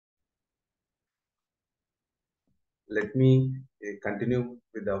Let me continue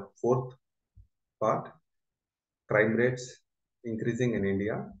with the fourth part. Crime rates increasing in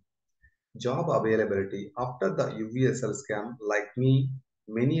India. Job availability. After the UVSL scam, like me,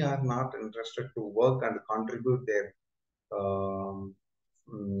 many are not interested to work and contribute their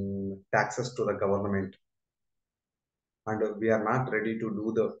taxes to the government. And we are not ready to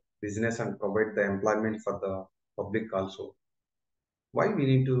do the business and provide the employment for the public also. Why we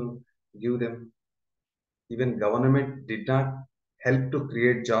need to give them? Even government did not help to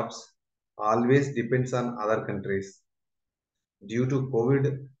create jobs. Always depends on other countries. Due to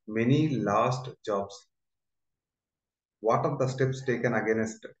COVID, many lost jobs. What are the steps taken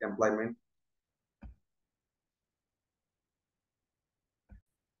against employment?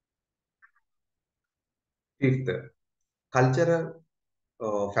 Fifth, cultural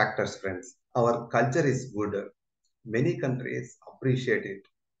factors, friends. Our culture is good. Many countries appreciate it.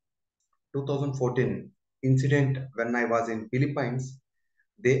 2014 incident when I was in Philippines,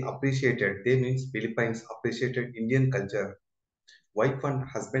 they means Philippines appreciated Indian culture. Wife and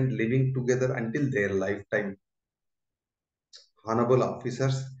husband living together until their lifetime. Honorable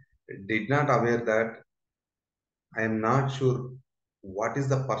officers did not aware that. I am not sure what is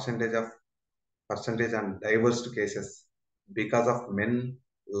the percentage on diverse cases because of men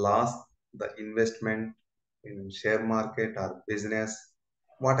lost the investment in share market or business,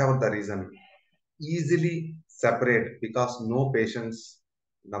 whatever the reason, easily separate because no patience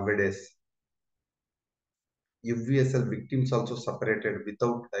nowadays. UVSL victims also separated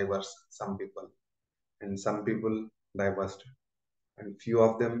without divorce, some people, and some people divorced, and few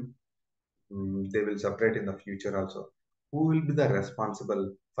of them they will separate in the future also. Who will be the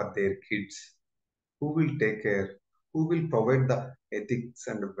responsible for their kids? Who will take care? Who will provide the ethics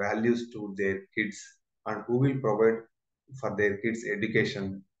and values to their kids? And who will provide for their kids'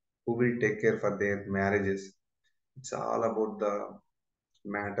 education? Who will take care for their marriages? It's all about the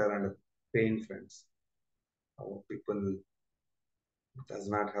matter and pain, friends. Our people does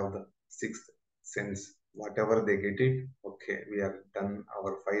not have the sixth sense. Whatever they get it, okay, we are done.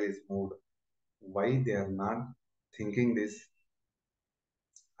 Our file is moved. Why they are not thinking this?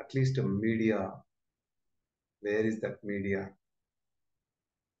 At least media. Where is that media?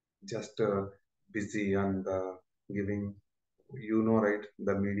 Just busy and giving, right?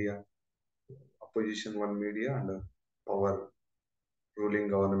 The media, opposition one media and power ruling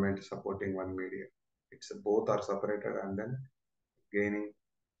government supporting one media. It's both are separated and then gaining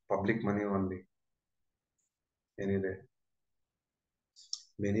public money only. Anyway,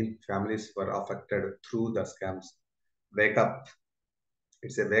 many families were affected through the scams. Wake up.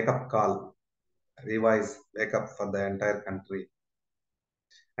 It's a wake up call. Revise, wake up for the entire country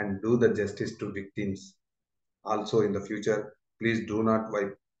and do the justice to victims. Also, in the future, please do not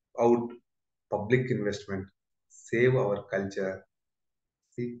wipe out public investment. Save our culture.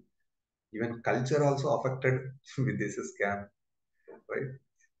 See, even culture also affected with this scam, right?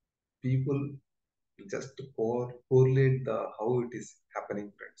 People just correlate the how it is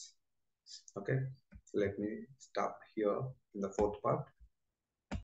happening, friends. Okay, so let me stop here in the fourth part.